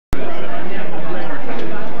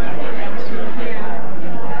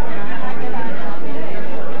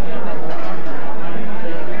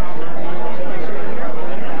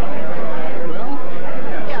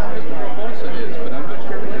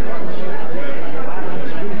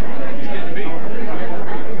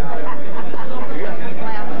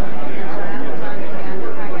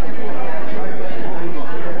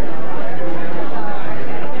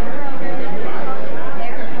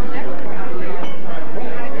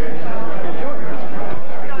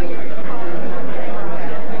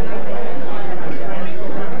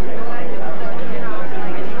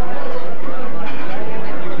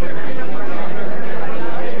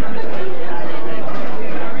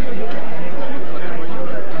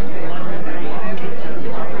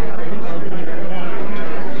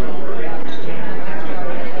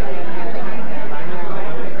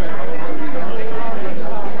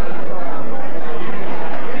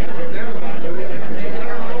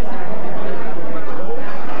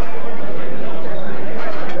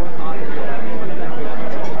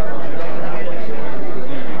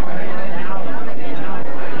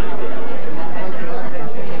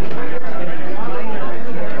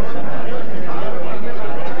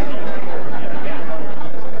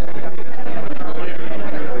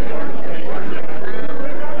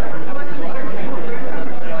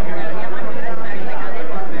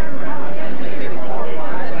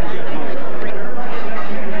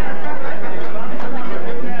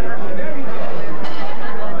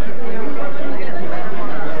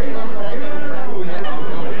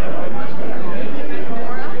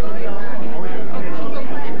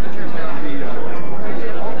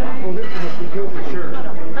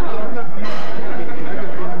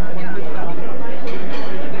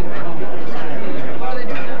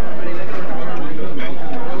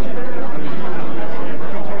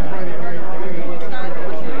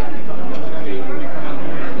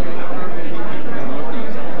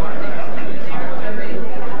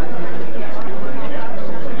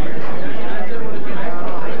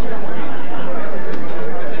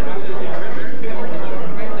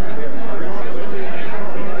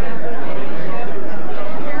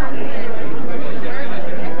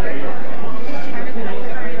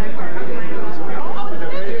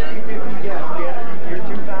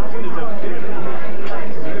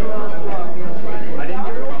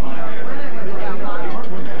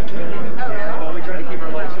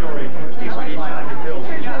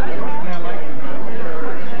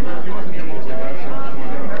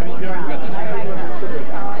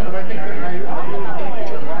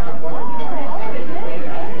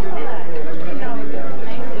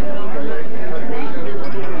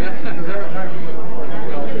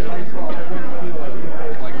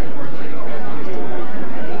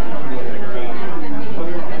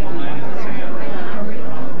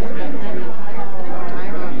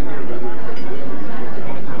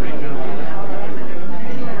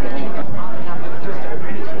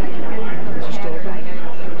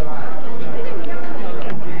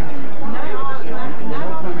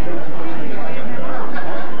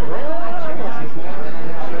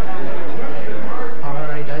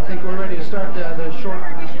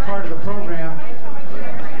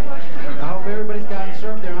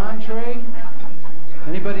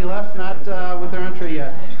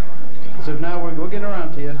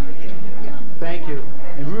around to you. Thank you.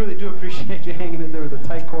 And we really do appreciate you hanging in there with the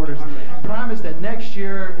tight quarters. Promise that next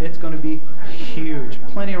year it's going to be huge.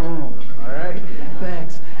 Plenty of room. All right?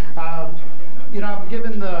 Thanks. You know,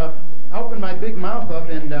 I opened my big mouth up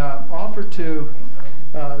and offered to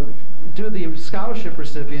do the scholarship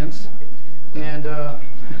recipients. And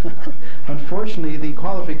unfortunately, the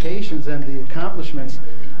qualifications and the accomplishments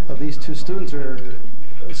of these two students are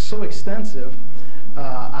so extensive.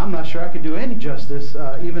 I'm not sure I could do any justice,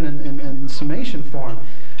 even in summation form.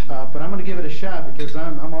 But I'm going to give it a shot because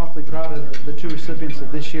I'm awfully proud of the two recipients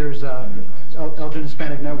of this year's Elgin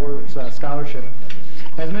Hispanic Network's scholarship.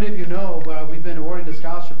 As many of you know, we've been awarding the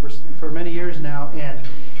scholarship for many years now, and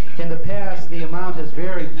in the past, the amount has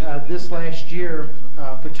varied. This last year,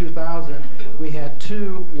 for 2000, we had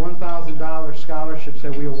two $1,000 scholarships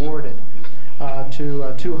that we awarded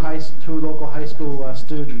to two local high school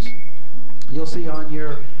students. You'll see on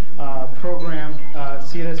your program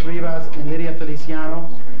Cires Rivas and Lydia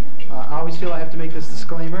Feliciano. I always feel I have to make this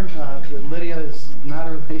disclaimer. Lydia is not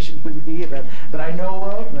a relation with me that I know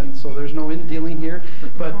of, and so there's no in-dealing here.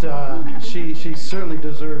 But she certainly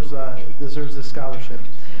deserves this scholarship.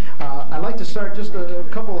 I'd like to start just a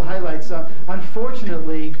couple of highlights.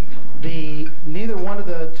 Unfortunately, neither one of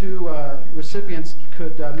the two recipients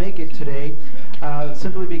could make it today,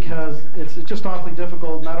 simply because it's just awfully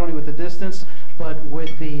difficult, not only with the distance, but with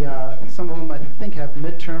some of them I think have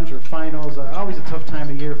midterms or finals. Always a tough time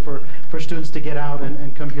of year for students to get out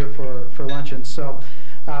and come here for luncheon. So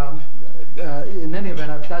in any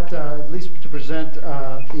event, I've got at least to present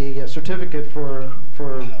the certificate for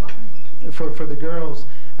the girls.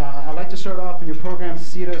 I'd like to start off in your program,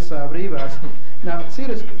 Cires Rivas. Now,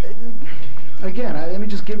 Cires, again, let me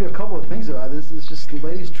just give you a couple of things about this. The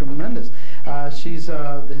lady's tremendous. She's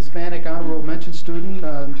the Hispanic Honor Roll Mention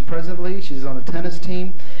student presently. She's on the tennis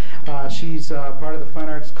team. She's part of the Fine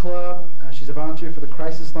Arts Club. She's a volunteer for the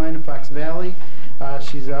Crisis Line in Fox Valley.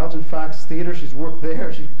 She's at Elgin Fox Theater. She's worked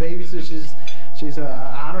there. She's babysits. She's an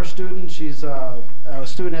honor student. She's a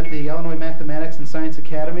student at the Illinois Mathematics and Science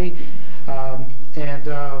Academy.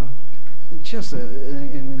 Just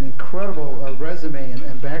an incredible resume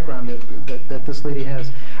and background that this lady has.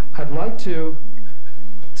 I'd like to,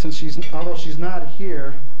 although she's not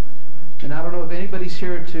here, and I don't know if anybody's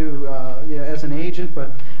here to as an agent,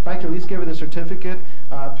 but I'd like to at least give her the certificate.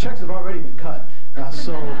 Checks have already been cut,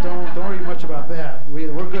 so don't worry much about that.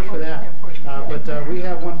 We're good for that. But we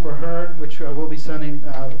have one for her, which we'll be sending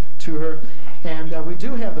to her, and we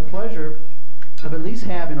do have the pleasure of at least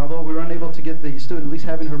having, although we were unable to get the student, at least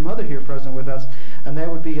having her mother here present with us, and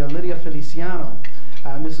that would be Lydia Feliciano.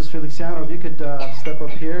 Mrs. Feliciano, if you could step up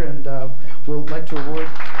here, and we'll like to award.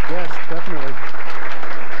 Yes, definitely.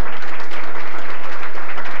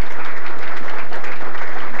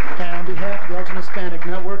 And on behalf of the Elgin Hispanic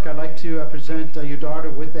Network, I'd like to present your daughter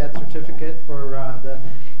with that certificate for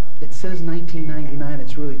it says 1999,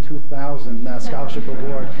 it's really 2000 scholarship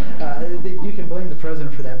award. You can blame the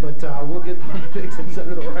president for that, but we'll get one fixed and send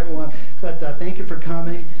her the right one. But thank you for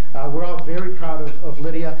coming. We're all very proud of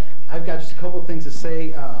Lydia. I've got just a couple of things to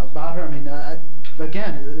say about her. I mean,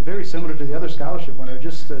 again, very similar to the other scholarship winner,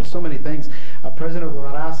 just so many things. President of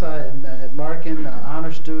La Raza at Larkin,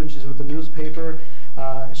 honor student, she's with the newspaper.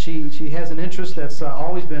 She has an interest that's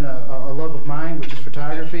always been a love of mine, which is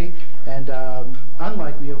photography. And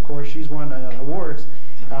unlike me, of course, she's won awards.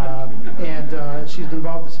 And she's been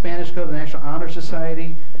involved with the Spanish Club, the National Honor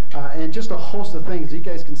Society, and just a host of things. You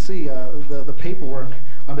guys can see the paperwork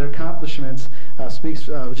on their accomplishments speaks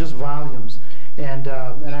just volumes. And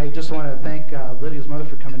I just want to thank Lydia's mother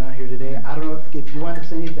for coming out here today. I don't know if you want to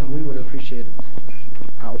say anything, we would appreciate it.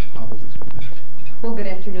 I'll hold this. Well, good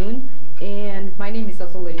afternoon. And my name is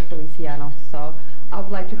also Lydia Feliciano. So I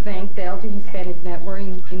would like to thank the Elgin Hispanic Network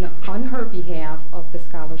on her behalf of the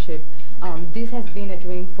scholarship. This has been a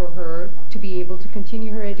dream for her to be able to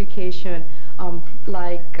continue her education.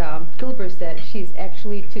 Like Gilbert said, she's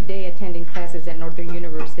actually today attending classes at Northern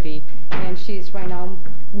University, and she's right now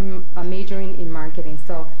majoring in marketing.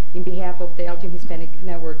 So in behalf of the Elgin Hispanic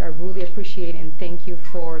Network, I really appreciate and thank you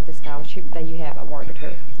for the scholarship that you have awarded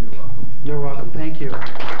her. You're welcome. You're welcome. Thank you.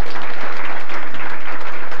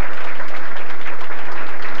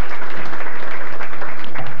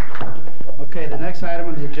 Okay, the next item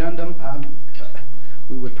on the agenda,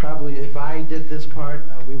 we would probably, if I did this part,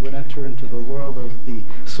 we would enter into the world of the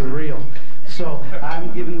surreal. So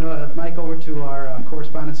I'm giving the mic over to our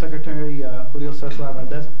correspondent secretary, Julio Cesar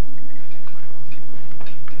Valdez.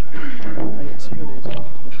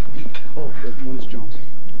 Oh, one is Jones.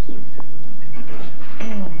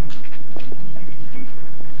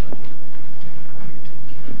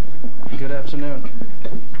 Good afternoon. afternoon.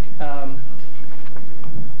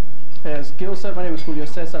 As Gil said, my name is Julio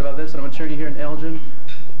Cesar Valdez, and I'm an attorney here in Elgin,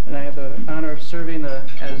 and I have the honor of serving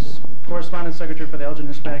as Correspondence Secretary for the Elgin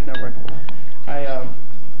Hispanic Network. I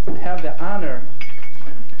have the honor,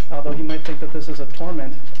 although he might think that this is a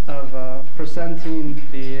torment, of presenting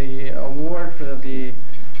the award for the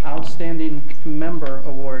Outstanding Member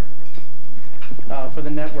Award for the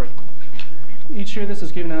network. Each year this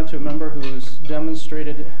is given out to a member who's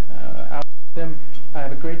demonstrated out with him. I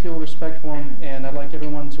have a great deal of respect for him, and I'd like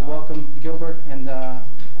everyone to welcome Gilbert and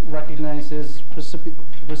recognize his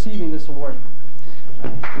receiving this award.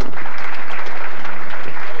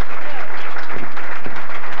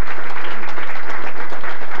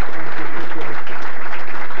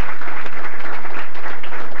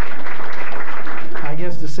 I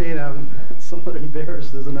guess to say that I'm somewhat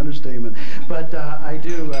embarrassed is an understatement, but I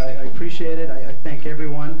appreciate it. I thank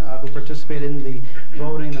everyone who participated in the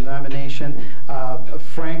voting, the nomination.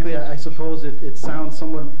 Frankly, I suppose it sounds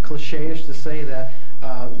somewhat cliche-ish to say that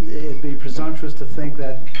it'd be presumptuous to think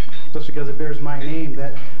that just because it bears my name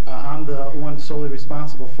that I'm the one solely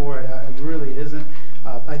responsible for it. It really isn't.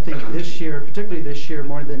 I think this year, particularly this year,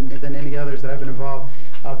 more than any others that I've been involved,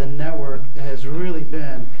 the network has really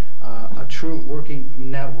been a true working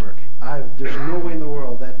network. There's no way in the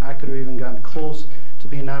world that I could have even gotten close to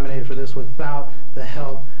being nominated for this without the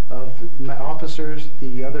help of my officers,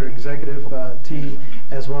 the other executive team,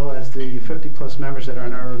 as well as the 50+ members that are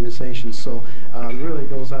in our organization. So it really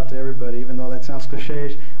goes out to everybody, even though that sounds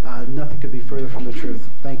cliche. Nothing could be further from the truth.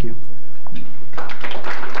 Thank you.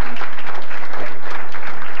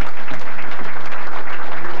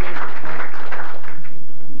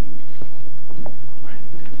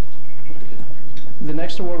 The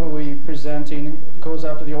next award we'll be presenting goes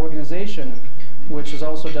out to the organization, which has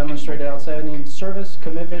also demonstrated outstanding service,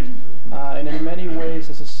 commitment, and in many ways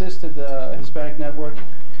has assisted the Hispanic Network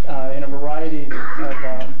in a variety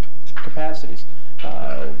of capacities.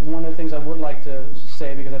 One of the things I would like to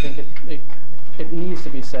say, because I think it needs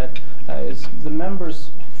to be said, is the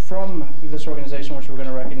members from this organization, which we're going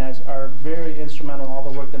to recognize, are very instrumental in all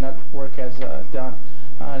the work the network has done.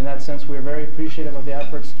 In that sense, we are very appreciative of the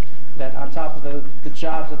efforts that, on top of the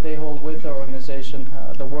jobs that they hold with the organization,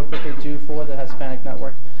 the work that they do for the Hispanic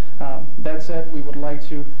Network. That said, we would like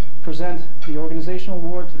to present the organizational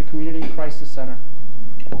award to the Community Crisis Center.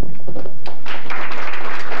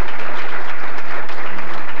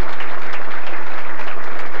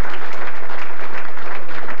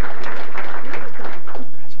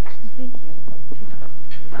 Thank you.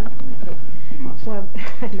 Well,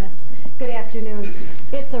 good afternoon.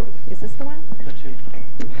 Is this the one?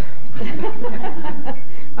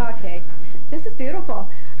 Okay, this is beautiful.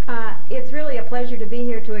 It's really a pleasure to be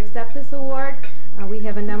here to accept this award. We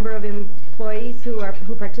have a number of employees who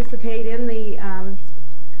participate in the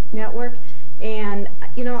network, and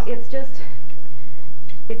you know, it's just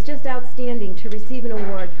outstanding to receive an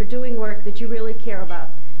award for doing work that you really care about.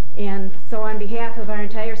 And so on behalf of our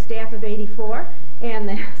entire staff of 84 and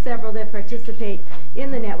the several that participate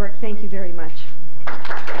in the network, thank you very much.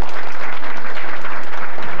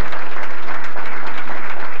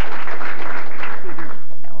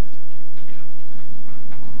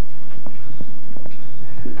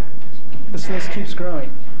 This list keeps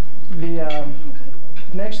growing. The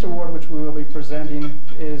next award which we will be presenting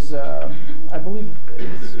is, I believe,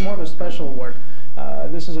 it's more of a special award.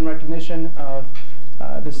 This is in recognition of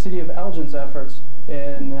the City of Elgin's efforts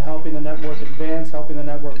in helping the network advance, helping the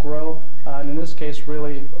network grow, and in this case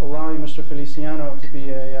really allowing Mr. Feliciano to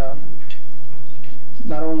be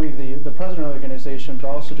not only the president of the organization, but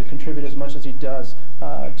also to contribute as much as he does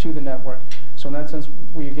to the network. So in that sense,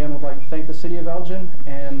 we again would like to thank the City of Elgin,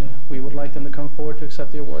 and we would like them to come forward to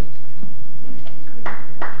accept the award. I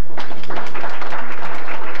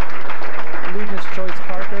believe Ms. Joyce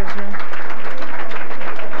Parker is here.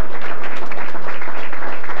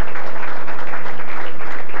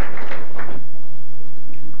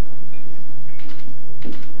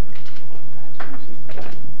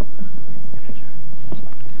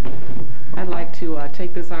 I'd like to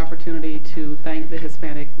take this opportunity to thank the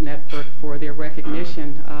Hispanic Network for their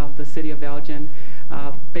recognition of the City of Elgin.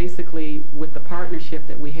 Basically, with the partnership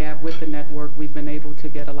that we have with the network, we've been able to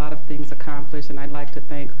get a lot of things accomplished, and I'd like to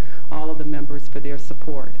thank all of the members for their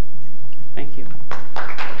support. Thank you.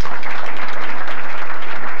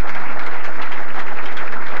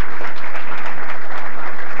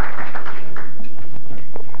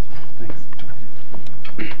 Thanks.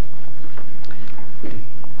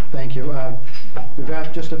 Thank you. We've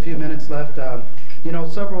got just a few minutes left. You know,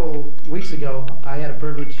 several weeks ago, I had a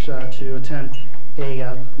privilege to attend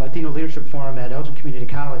a Latino Leadership Forum at Elgin Community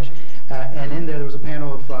College, And in there was a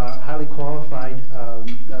panel of highly qualified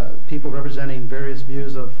people representing various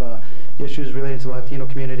views of issues relating to the Latino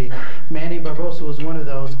community. Manny Barbosa was one of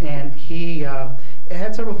those, and he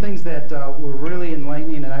had several things that were really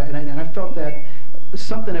enlightening, and I felt that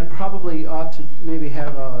something that probably ought to maybe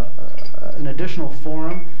have an additional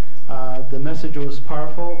forum. The message was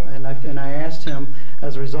powerful, and I asked him,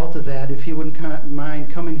 as a result of that, if he wouldn't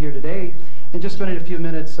mind coming here today and just spending a few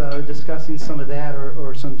minutes discussing some of that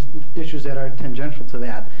or some issues that are tangential to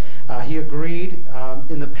that. He agreed.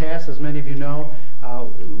 In the past, as many of you know,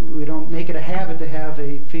 we don't make it a habit to have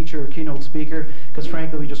a feature or keynote speaker, because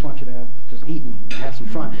frankly, we just want you to just eat and have some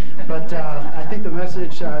fun. But I think the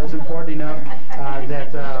message is important enough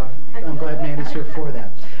that I'm glad Manny's here for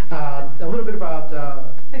that. A little bit about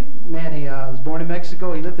Manny. Was born in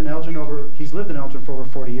Mexico. He's lived in Elgin for over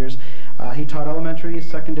 40 years. He taught elementary,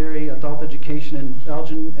 secondary, adult education in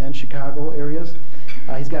Elgin and Chicago areas.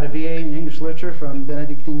 He's got a BA in English Literature from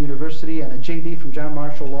Benedictine University and a JD from John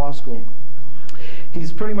Marshall Law School.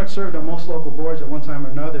 He's pretty much served on most local boards at one time or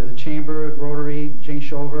another: the Chamber, Rotary, Jane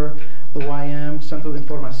Shover, the YM, Centro de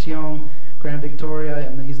Información, Grand Victoria,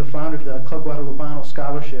 and he's the founder of the Club Guadalupano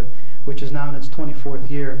Scholarship, which is now in its 24th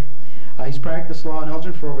year. He's practiced law in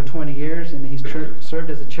Elgin for over 20 years, and he's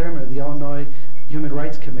served as the chairman of the Illinois Human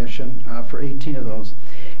Rights Commission for 18 of those.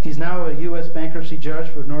 He's now a U.S. bankruptcy judge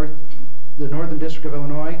for the Northern District of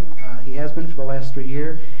Illinois. He has been for the last 3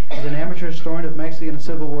 years. He's an amateur historian of Mexican and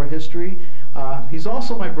Civil War history. He's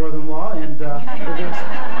also my brother-in-law, and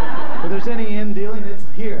if there's any in dealing, it's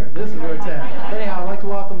here. This is where it's at. Anyhow, I'd like to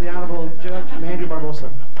welcome the Honorable Judge Manny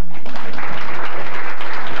Barbosa.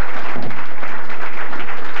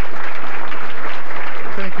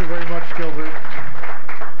 Thank you very much, Gilbert.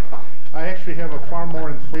 I actually have a far more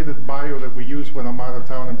inflated bio that we use when I'm out of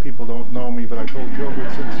town and people don't know me, but I told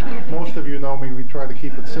Gilbert, since most of you know me, we try to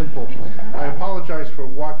keep it simple. I apologize for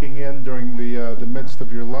walking in during the midst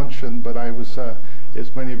of your luncheon, but I was,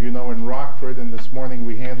 as many of you know, in Rockford, and this morning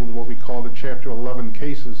we handled what we call the Chapter 11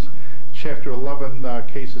 cases. Chapter 11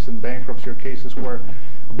 cases in bankruptcy are cases where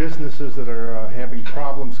businesses that are having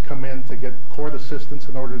problems come in to get court assistance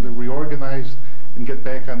in order to reorganize and get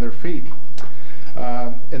back on their feet.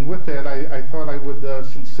 And with that, I thought I would,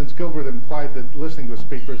 since Gilbert implied that listening to a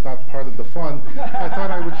speaker is not part of the fun, I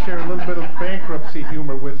thought I would share a little bit of bankruptcy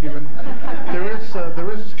humor with you. And there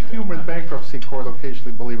is humor in bankruptcy court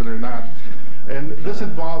occasionally, believe it or not. And this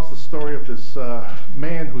involves the story of this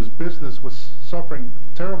man whose business was suffering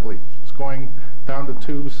terribly. It was going down the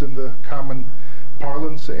tubes in the common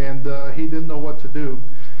parlance, and he didn't know what to do.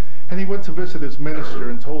 And he went to visit his minister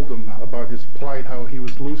and told him about his plight, how he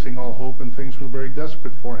was losing all hope and things were very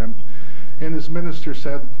desperate for him. And his minister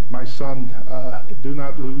said, "My son, do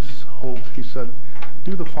not lose hope." He said,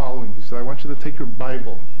 "Do the following." He said, "I want you to take your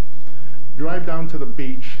Bible, drive down to the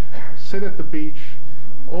beach, sit at the beach,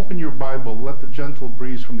 open your Bible, let the gentle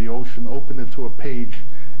breeze from the ocean open it to a page,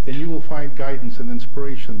 and you will find guidance and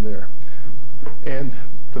inspiration there." And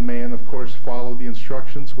the man, of course, followed the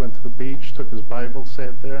instructions, went to the beach, took his Bible,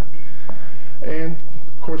 sat there. And,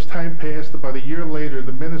 of course, time passed. About a year later,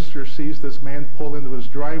 the minister sees this man pull into his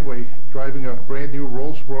driveway, driving a brand new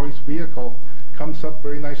Rolls-Royce vehicle, comes up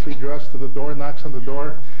very nicely dressed to the door, knocks on the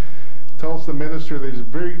door, tells the minister that he's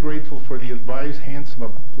very grateful for the advice, hands him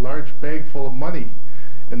a large bag full of money.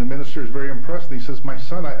 And the minister is very impressed, and he says, "My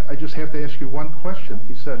son, I just have to ask you one question."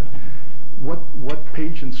 He said, What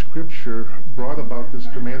page in Scripture brought about this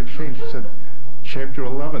dramatic change? He said, "Chapter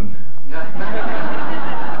 11.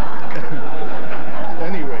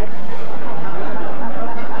 Anyway.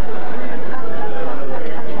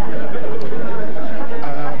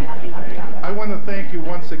 I want to thank you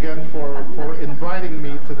once again for inviting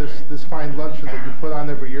me to this fine luncheon that you put on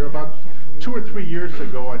every year. About 2 or 3 years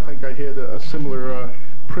ago, I think I had a similar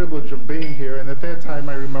privilege of being here, and at that time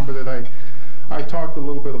I remember that I talked a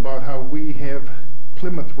little bit about how we have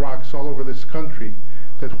Plymouth Rocks all over this country,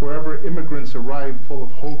 that wherever immigrants arrive full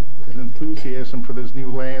of hope and enthusiasm for this new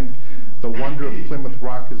land, the wonder of Plymouth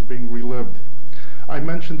Rock is being relived. I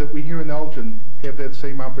mentioned that we here in Elgin have that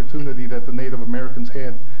same opportunity that the Native Americans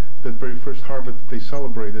had that very first harvest that they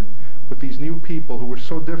celebrated, with these new people who were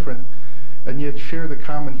so different and yet shared a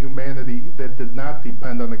common humanity that did not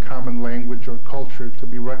depend on a common language or culture to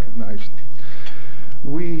be recognized.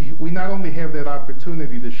 We not only have that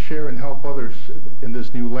opportunity to share and help others in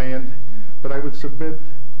this new land, but I would submit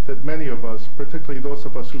that many of us, particularly those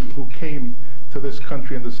of us who came to this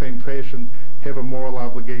country in the same fashion, have a moral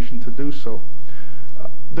obligation to do so.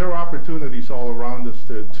 There are opportunities all around us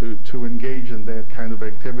to engage in that kind of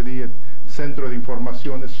activity. Centro de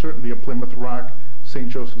Información is certainly a Plymouth Rock, St.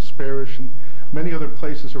 Joseph's Parish, and many other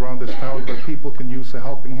places around this town where people can use a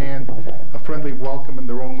helping hand, a friendly welcome in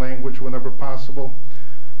their own language whenever possible.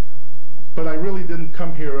 But I really didn't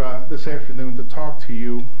come here this afternoon to talk to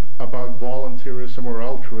you about volunteerism or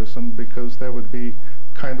altruism, because that would be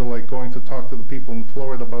kind of like going to talk to the people in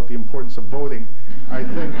Florida about the importance of voting. I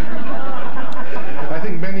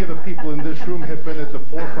think many of the people in this room have been at the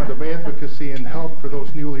forefront of advocacy and help for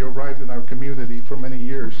those newly arrived in our community for many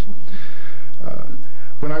years.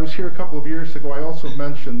 When I was here a couple of years ago, I also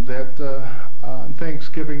mentioned that on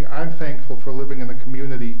Thanksgiving, I'm thankful for living in a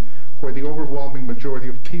community where the overwhelming majority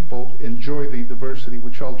of people enjoy the diversity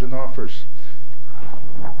which Elgin offers.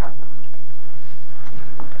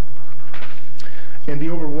 And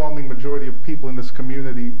the overwhelming majority of people in this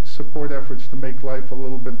community support efforts to make life a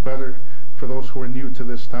little bit better for those who are new to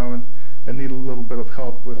this town and need a little bit of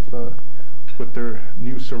help with their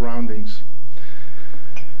new surroundings.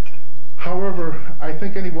 However, I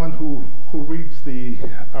think anyone who reads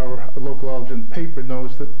our local Elgin paper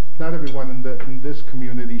knows that not everyone in this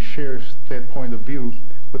community shares that point of view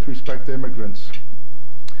with respect to immigrants.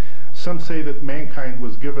 Some say that mankind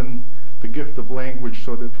was given the gift of language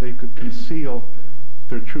so that they could conceal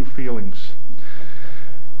their true feelings.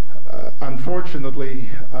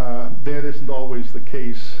 Unfortunately, that isn't always the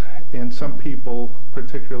case, and some people,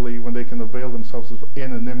 particularly when they can avail themselves of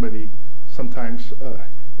anonymity, sometimes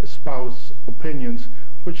espouse opinions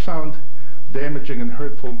which sound damaging and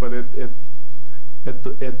hurtful, but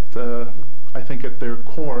I think at their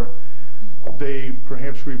core, they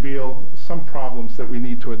perhaps reveal some problems that we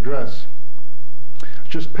need to address.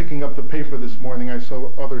 Just picking up the paper this morning, I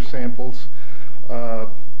saw other samples.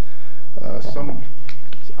 Some,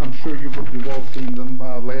 I'm sure you've all seen them.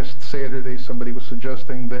 Last Saturday, somebody was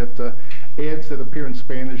suggesting that ads that appear in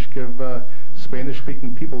Spanish give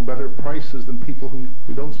Spanish-speaking people better prices than people who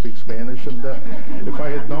don't speak Spanish. And if I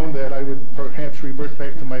had known that, I would perhaps revert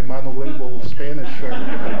back to my monolingual Spanish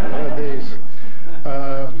days.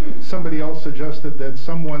 Somebody else suggested that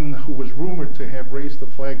someone who was rumored to have raised the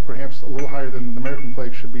flag perhaps a little higher than the American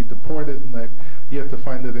flag should be deported, and I've yet to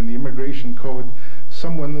find it in the immigration code.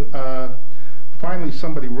 Finally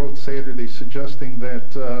somebody wrote Saturday suggesting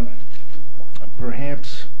that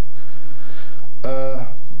perhaps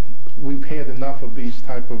we've had enough of these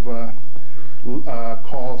type of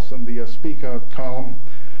calls in the Speak Out column,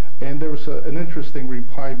 and there was an interesting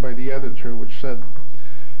reply by the editor which said,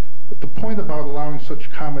 "The point about allowing such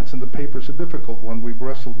comments in the paper is a difficult one we've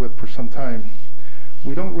wrestled with for some time.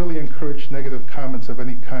 We don't really encourage negative comments of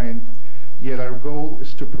any kind, yet our goal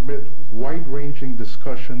is to permit wide-ranging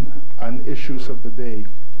discussion on issues of the day."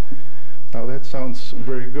 Now that sounds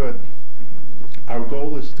very good. Our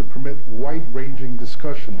goal is to permit wide-ranging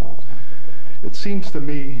discussion. It seems to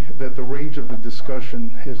me that the range of the discussion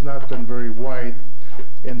has not been very wide,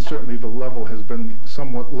 and certainly the level has been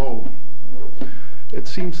somewhat low. It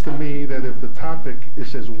seems to me that if the topic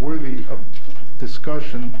is as worthy of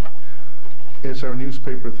discussion as our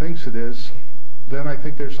newspaper thinks it is, then I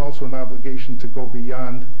think there's also an obligation to go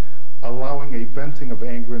beyond allowing a venting of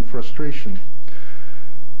anger and frustration.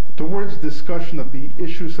 The words discussion of the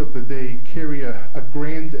issues of the day carry a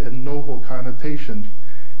grand and noble connotation,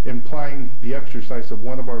 implying the exercise of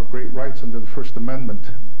one of our great rights under the First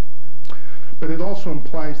Amendment. But it also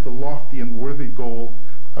implies the lofty and worthy goal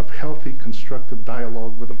of healthy, constructive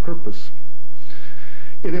dialogue with a purpose.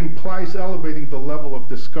 It implies elevating the level of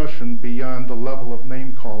discussion beyond the level of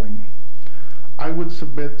name-calling. I would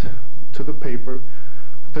submit to the paper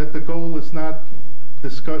that the goal is not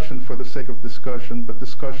discussion for the sake of discussion, but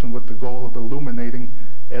discussion with the goal of illuminating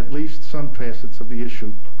at least some facets of the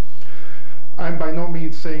issue. I'm by no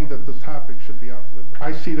means saying that the topic should be off-limits.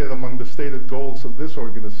 I see that among the stated goals of this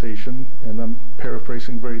organization, and I'm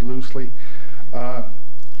paraphrasing very loosely,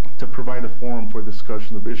 to provide a forum for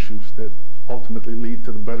discussion of issues that ultimately lead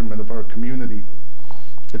to the betterment of our community.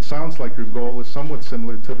 It sounds like your goal is somewhat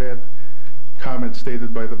similar to that comment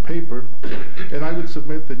stated by the paper, and I would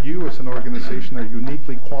submit that you as an organization are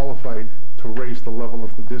uniquely qualified to raise the level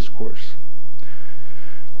of the discourse.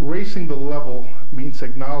 Raising the level means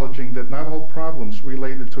acknowledging that not all problems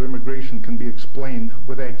related to immigration can be explained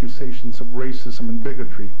with accusations of racism and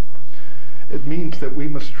bigotry. It means that we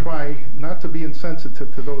must try not to be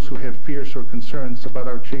insensitive to those who have fears or concerns about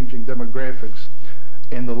our changing demographics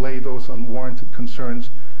and allay those unwarranted concerns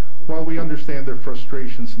while we understand their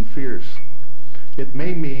frustrations and fears. It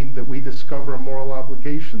may mean that we discover a moral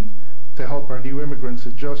obligation to help our new immigrants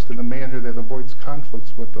adjust in a manner that avoids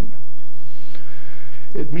conflicts with them.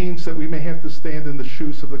 It means that we may have to stand in the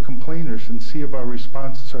shoes of the complainers and see if our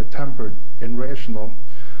responses are tempered and rational,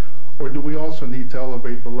 or do we also need to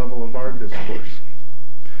elevate the level of our discourse?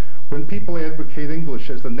 When people advocate English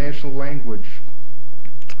as the national language,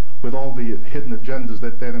 with all the hidden agendas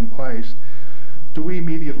that that implies, do we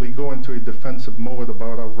immediately go into a defensive mode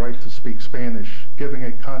about our right to speak Spanish, giving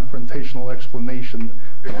a confrontational explanation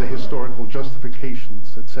of the historical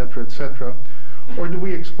justifications, etc., etc.? Or do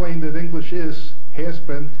we explain that English is, has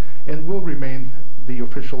been, and will remain the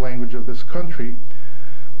official language of this country,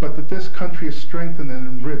 but that this country is strengthened and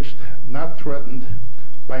enriched, not threatened,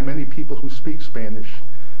 by many people who speak Spanish,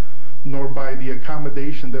 nor by the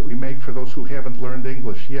accommodation that we make for those who haven't learned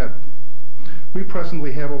English yet? We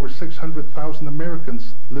presently have over 600,000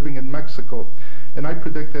 Americans living in Mexico, and I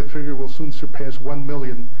predict that figure will soon surpass 1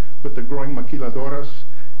 million with the growing maquiladoras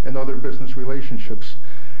and other business relationships,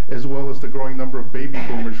 as well as the growing number of baby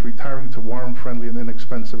boomers retiring to warm, friendly, and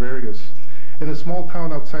inexpensive areas. In a small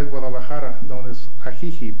town outside Guadalajara, known as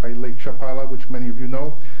Ajiji by Lake Chapala, which many of you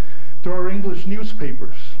know, there are English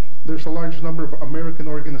newspapers. There's a large number of American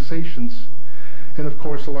organizations, and of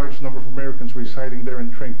course a large number of Americans residing there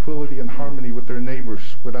in tranquility and harmony with their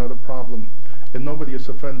neighbors without a problem, and nobody is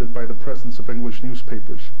offended by the presence of English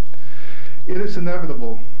newspapers. It is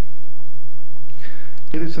inevitable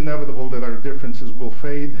that our differences will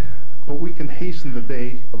fade, but we can hasten the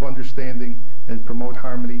day of understanding and promote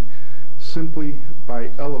harmony simply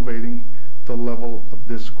by elevating the level of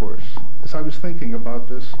discourse. As I was thinking about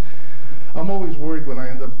this, I'm always worried when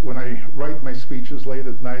I write my speeches late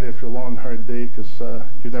at night after a long, hard day, because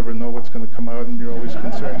you never know what's going to come out, and you're always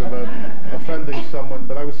concerned about offending someone.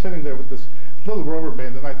 But I was sitting there with this little rubber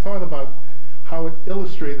band, and I thought about how it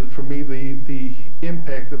illustrated for me the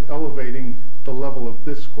impact of elevating the level of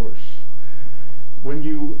discourse. When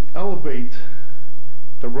you elevate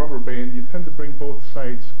the rubber band, you tend to bring both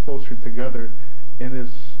sides closer together, and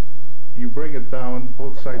as you bring it down,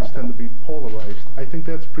 both sides tend to be polarized. I think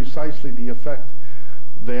that's precisely the effect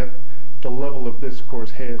that the level of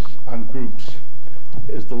discourse has on groups.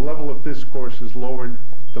 As the level of discourse is lowered,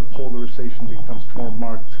 the polarization becomes more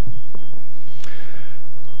marked.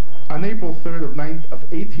 On April 3rd of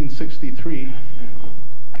 1863,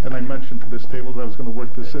 and I mentioned to this table that I was going to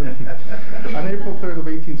work this in. On April 3rd of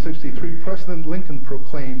 1863, President Lincoln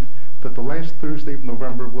proclaimed that the last Thursday of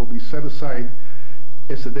November will be set aside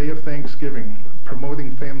as the day of Thanksgiving,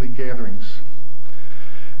 promoting family gatherings.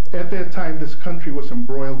 At that time, this country was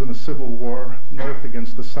embroiled in a civil war, North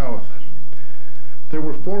against the South. There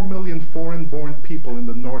were 4 million foreign-born people in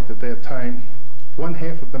the North at that time.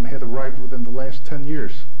 1/2 of them had arrived within the last 10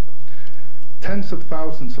 years. Tens of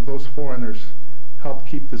thousands of those foreigners helped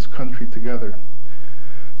keep this country together.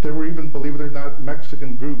 There were even, believe it or not,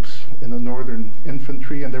 Mexican groups in the Northern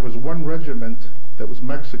Infantry, and there was one regiment that was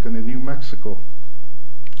Mexican in New Mexico.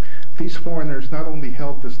 These foreigners not only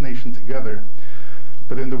held this nation together,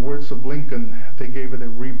 but in the words of Lincoln, they gave it a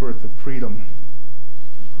rebirth of freedom.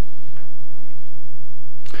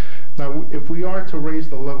 Now, if we are to raise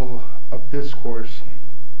the level of discourse,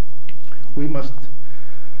 we must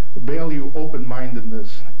value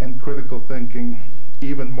open-mindedness and critical thinking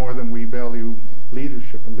even more than we value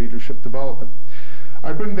leadership and leadership development.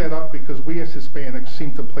 I bring that up because we as Hispanics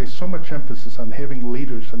seem to place so much emphasis on having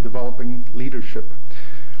leaders and developing leadership.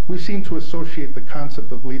 We seem to associate the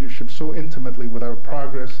concept of leadership so intimately with our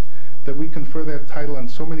progress that we confer that title on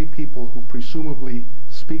so many people who presumably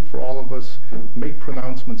speak for all of us, make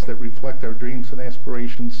pronouncements that reflect our dreams and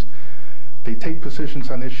aspirations. They take positions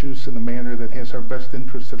on issues in a manner that has our best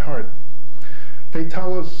interests at heart. They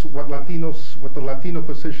tell us what the Latino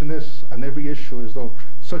position is on every issue, as though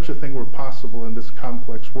such a thing were possible in this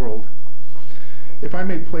complex world. If I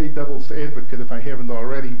may play devil's advocate, if I haven't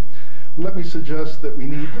already, let me suggest that we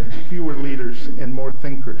need fewer leaders and more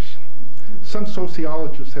thinkers. Some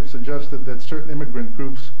sociologists have suggested that certain immigrant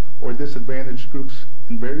groups or disadvantaged groups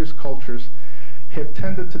in various cultures have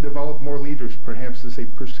tended to develop more leaders, perhaps as a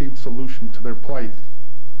perceived solution to their plight.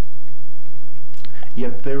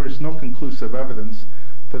 Yet there is no conclusive evidence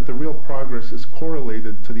that the real progress is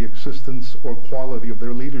correlated to the existence or quality of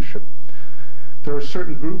their leadership. There are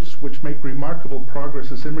certain groups which make remarkable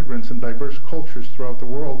progress as immigrants in diverse cultures throughout the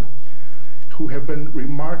world who have been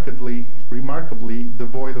remarkably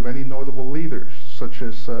devoid of any notable leaders, such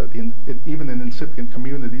as even in incipient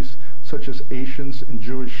communities such as Asians and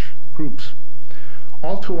Jewish groups.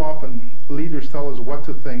 All too often, leaders tell us what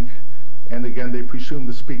to think, and again, they presume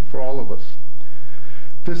to speak for all of us.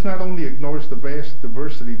 This not only ignores the vast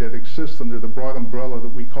diversity that exists under the broad umbrella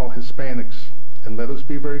that we call Hispanics, and let us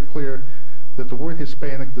be very clear that the word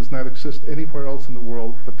Hispanic does not exist anywhere else in the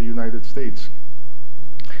world but the United States.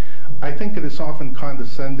 I think it is often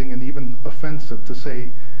condescending and even offensive to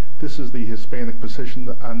say this is the Hispanic position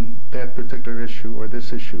on that particular issue or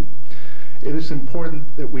this issue. It is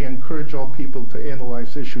important that we encourage all people to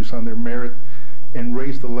analyze issues on their merit and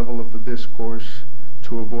raise the level of the discourse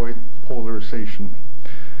to avoid polarization.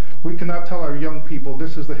 We cannot tell our young people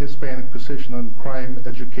this is the Hispanic position on crime,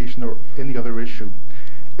 education, or any other issue.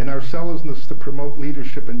 In our zealousness to promote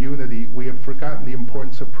leadership and unity, we have forgotten the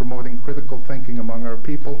importance of promoting critical thinking among our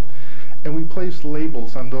people, and we place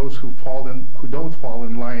labels on those who don't fall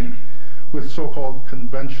in line with so-called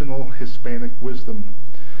conventional Hispanic wisdom.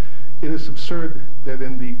 It is absurd that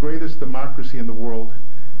in the greatest democracy in the world,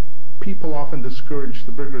 people often discourage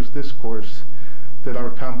the vigorous discourse that our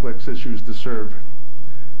complex issues deserve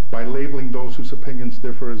by labeling those whose opinions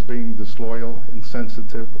differ as being disloyal,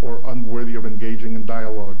 insensitive, or unworthy of engaging in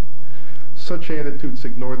dialogue. Such attitudes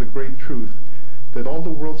ignore the great truth that all the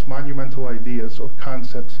world's monumental ideas or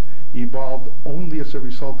concepts evolved only as a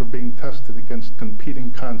result of being tested against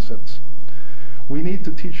competing concepts. We need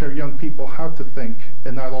to teach our young people how to think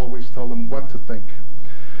and not always tell them what to think.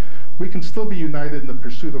 We can still be united in the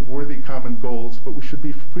pursuit of worthy common goals, but we should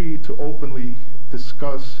be free to openly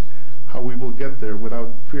discuss how we will get there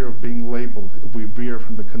without fear of being labeled if we veer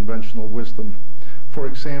from the conventional wisdom. For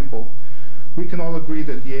example, we can all agree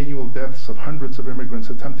that the annual deaths of hundreds of immigrants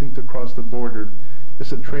attempting to cross the border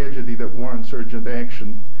is a tragedy that warrants urgent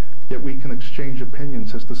action, yet we can exchange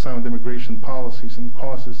opinions as to sound immigration policies and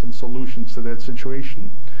causes and solutions to that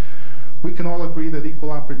situation. We can all agree that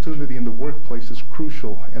equal opportunity in the workplace is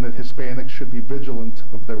crucial and that Hispanics should be vigilant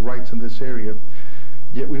of their rights in this area,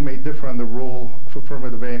 yet we may differ on the role of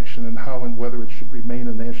affirmative action and how and whether it should remain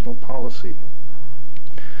a national policy.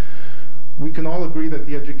 We can all agree that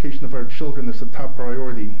the education of our children is a top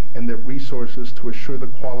priority and that resources to assure the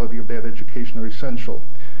quality of that education are essential.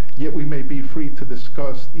 Yet we may be free to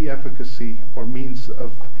discuss the efficacy or means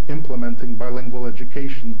of implementing bilingual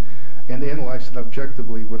education and analyze it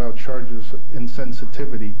objectively without charges of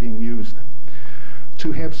insensitivity being used.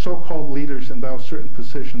 To have so-called leaders endow certain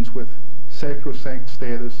positions with sacrosanct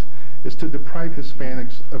status is to deprive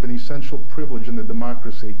Hispanics of an essential privilege in the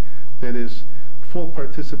democracy, that is, full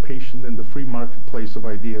participation in the free marketplace of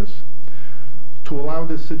ideas. To allow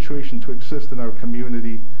this situation to exist in our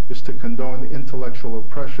community is to condone intellectual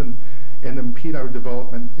oppression and impede our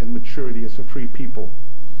development and maturity as a free people.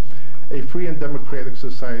 A free and democratic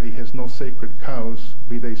society has no sacred cows,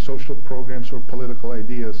 be they social programs or political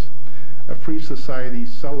ideas. A free society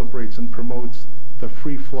celebrates and promotes the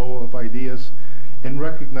free flow of ideas and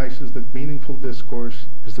recognizes that meaningful discourse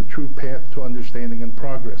is the true path to understanding and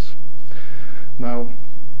progress. Now,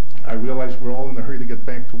 I realize we're all in a hurry to get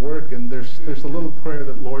back to work, and there's a little prayer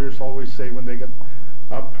that lawyers always say when they get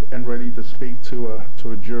up and ready to speak to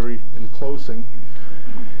a jury in closing,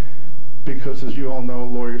 because as you all know,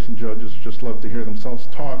 lawyers and judges just love to hear themselves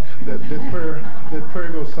talk. That prayer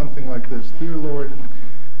goes something like this: Dear Lord,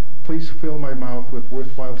 please fill my mouth with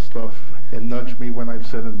worthwhile stuff and nudge me when I've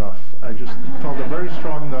said enough. I just felt a very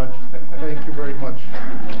strong nudge. Thank you very much.